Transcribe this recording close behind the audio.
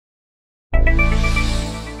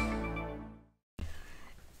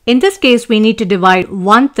In this case, we need to divide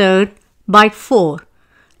 1/3 by 4.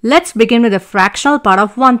 Let's begin with the fractional part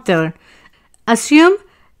of 1/3. Assume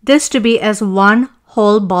this to be as one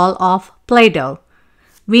whole ball of Play-Doh.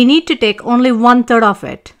 We need to take only 1/3 of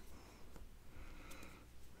it.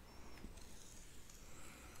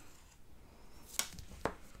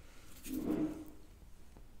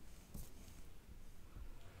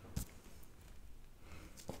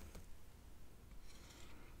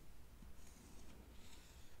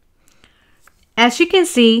 As you can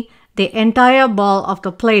see, the entire ball of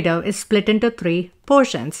the Play-Doh is split into 3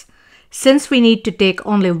 portions. Since we need to take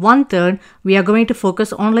only 1/3, we are going to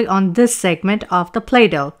focus only on this segment of the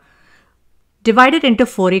Play-Doh. Divide it into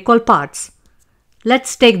 4 equal parts.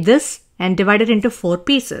 Let's take this and divide it into 4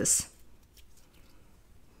 pieces.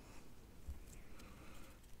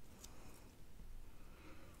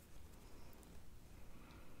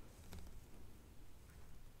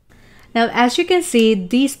 Now, as you can see,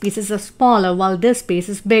 these pieces are smaller while this piece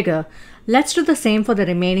is bigger. Let's do the same for the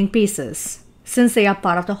remaining pieces, since they are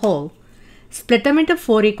part of the whole. Split them into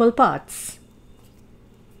 4 equal parts.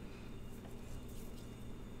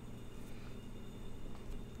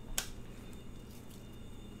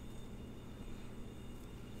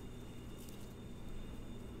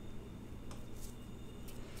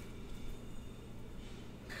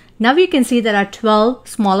 Now you can see there are 12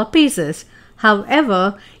 smaller pieces.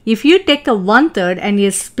 However, if you take the 1/3 and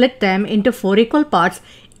you split them into 4 equal parts,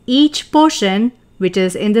 each portion, which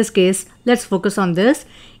is in this case, let's focus on this,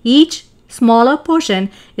 each smaller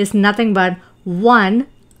portion is nothing but one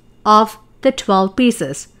of the 12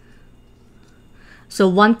 pieces. So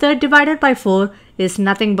 1/3 divided by 4 is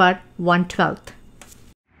nothing but 1/12.